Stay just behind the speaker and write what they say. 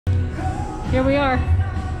Here we are.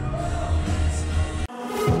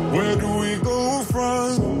 Where do we go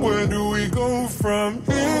from? Where do we go from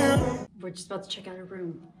here? We're just about to check out our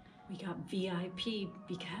room. We got VIP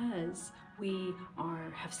because we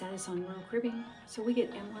have status on Royal Caribbean, so we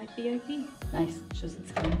get MY VIP. Nice, shows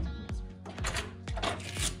it's coming.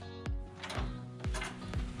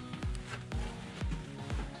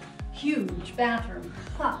 Huge bathroom.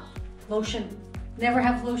 Huh. Lotion. Never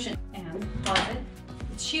have lotion. And closet.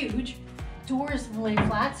 It's huge. Doors lay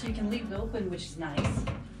flat so you can leave it open, which is nice.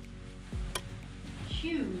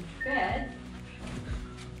 Huge bed.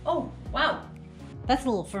 Oh, wow. That's a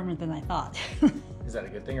little firmer than I thought. Is that a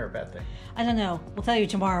good thing or a bad thing? I don't know. We'll tell you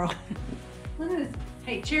tomorrow. Look at this.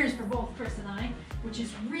 Hey, chairs for both Chris and I, which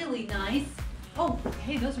is really nice. Oh,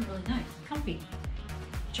 hey, those are really nice. Comfy.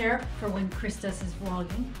 Chair for when Chris does his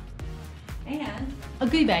vlogging. And a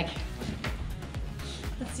goodie bag.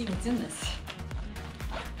 Let's see what's in this.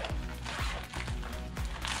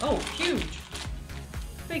 Oh, huge.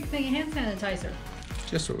 Big thing of hand sanitizer.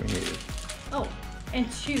 Just what we needed. Oh,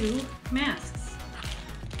 and 2 masks.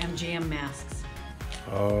 MGM masks.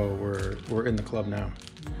 Oh, we're in the club now.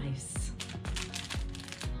 Nice. Is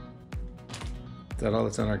that all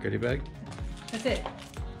that's in our goodie bag? That's it.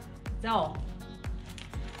 That's all.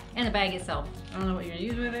 And the bag itself. I don't know what you're gonna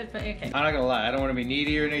use with it, but okay. I'm not gonna lie, I don't want to be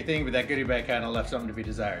needy or anything, but that goodie bag kind of left something to be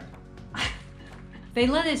desired. They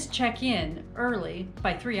let us check in early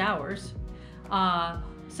by 3 hours.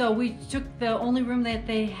 So we took the only room that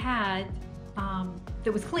they had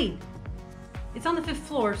that was clean. It's on the 5th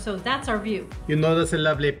floor, so that's our view. You notice a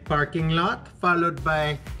lovely parking lot followed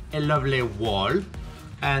by a lovely wall.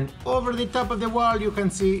 And over the top of the wall, you can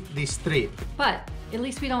see the street. But at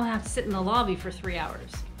least we don't have to sit in the lobby for 3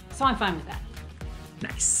 hours. So I'm fine with that.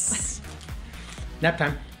 Nice. Nap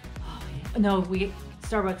time. Oh, yeah. No, we get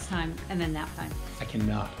Starbucks time and then nap time. I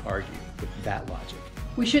cannot argue with that logic.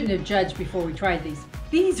 We shouldn't have judged before we tried these.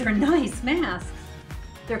 These are nice masks.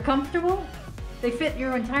 They're comfortable. They fit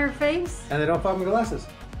your entire face. And they don't fog my glasses.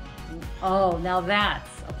 Oh, now that's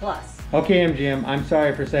a plus. Okay, MGM, I'm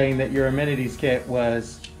sorry for saying that your amenities kit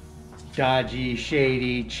was dodgy,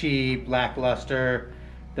 shady, cheap, lackluster.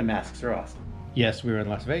 The masks are awesome. Yes, we were in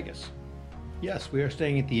Las Vegas. Yes, we are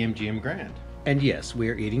staying at the MGM Grand. And yes, we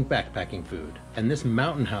are eating backpacking food. And this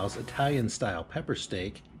Mountain House Italian-style pepper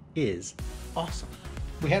steak is awesome.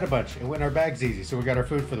 We had a bunch. It went in our bags easy, so we got our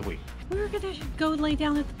food for the week. We were gonna go lay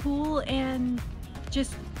down at the pool and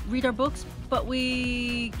just read our books, but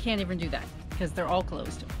we can't even do that because they're all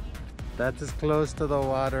closed. That's as close to the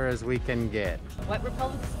water as we can get. White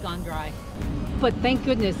Republic's gone dry. But thank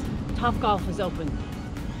goodness, Top Golf is open.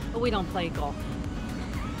 But we don't play golf.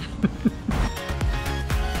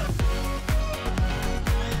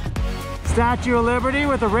 Statue of Liberty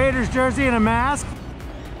with a Raiders jersey and a mask.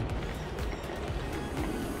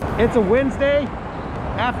 It's a Wednesday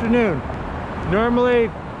afternoon. Normally,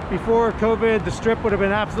 before COVID, the strip would have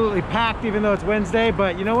been absolutely packed even though it's Wednesday,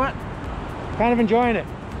 but you know what? Kind of enjoying it.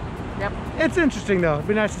 Yep. It's interesting though. It'd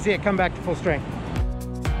be nice to see it come back to full strength.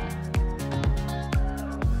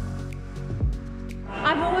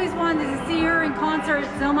 I've always wanted to see her in concert.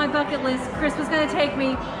 It's on my bucket list. Chris was gonna take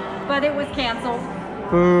me, but it was canceled.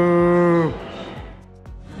 Boo.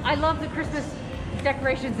 I love the Christmas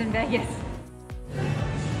decorations in Vegas.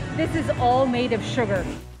 This is all made of sugar.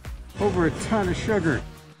 Over a ton of sugar.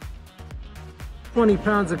 20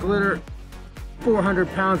 pounds of glitter,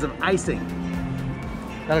 400 pounds of icing.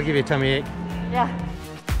 That'll give you a tummy ache. Yeah.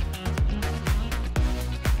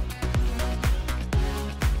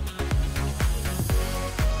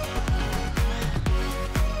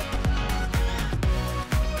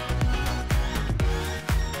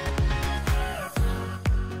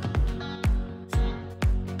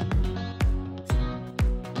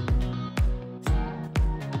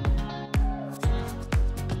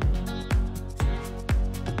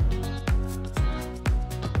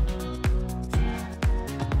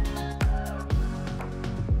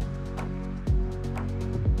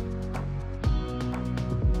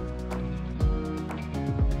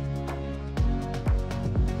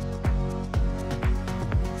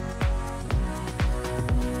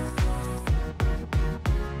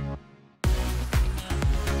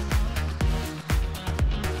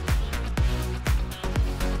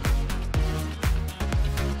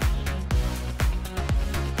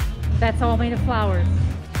 That's all made of flowers.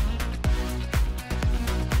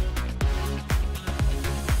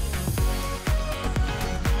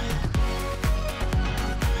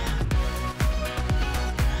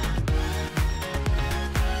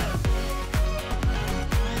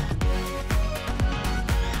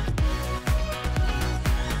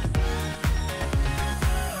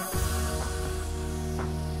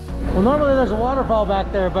 Well, normally there's a waterfall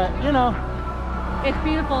back there, but you know. It's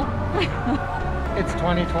beautiful. It's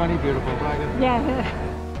 2020 beautiful. Yeah.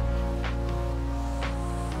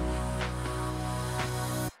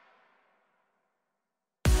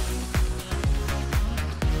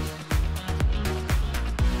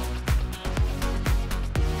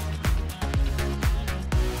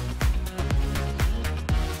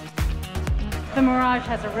 The Mirage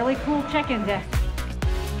has a really cool check-in deck.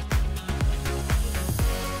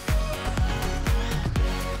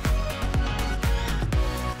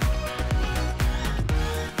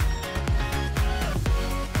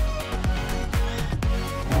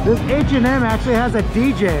 This H&M actually has a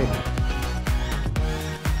DJ.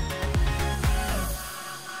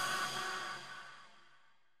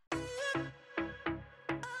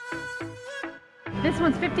 This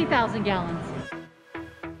one's 50,000 gallons.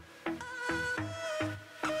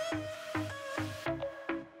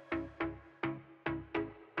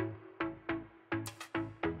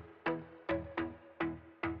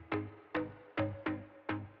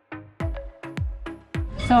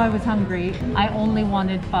 So I was hungry. I only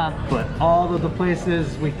wanted pho. But all of the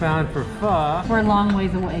places we found for pho, We're a long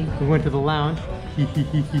ways away. we went to the lounge.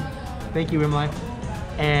 Thank you, Emily.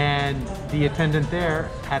 And the attendant there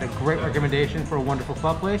had a great recommendation for a wonderful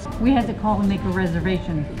pho place. We had to call and make a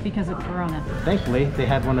reservation because of Corona. Thankfully, they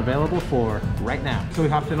had one available for right now. So we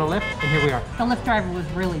hopped in a Lyft, and here we are. The Lyft driver was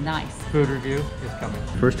really nice. Food review is coming.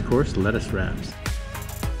 First course, lettuce wraps.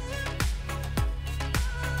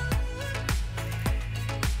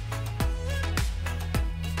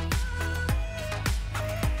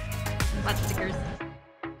 Lots of stickers.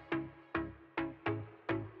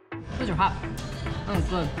 Those are hot. Oh, it's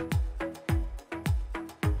good.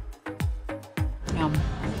 Yum.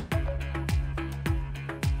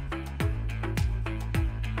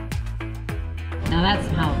 Now that's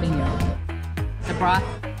jalapeno. The broth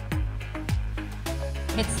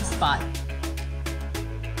hits the spot.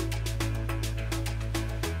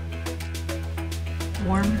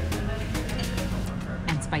 Warm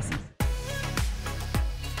and spicy.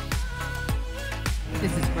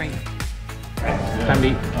 This is great. Time to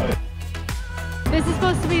eat. This is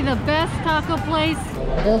supposed to be the best taco place.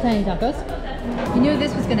 Little tiny tacos. You knew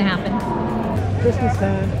this was gonna happen. Christmas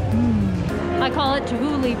time. I call it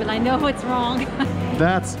Chihuly, but I know it's wrong.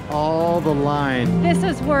 That's all the line. This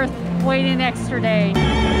is worth waiting an extra day.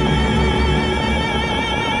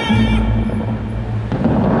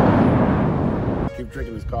 Keep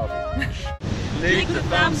drinking this coffee. Leave the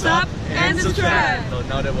thumbs up and subscribe.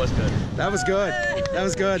 No, that was good. That was good. That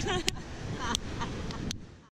was good.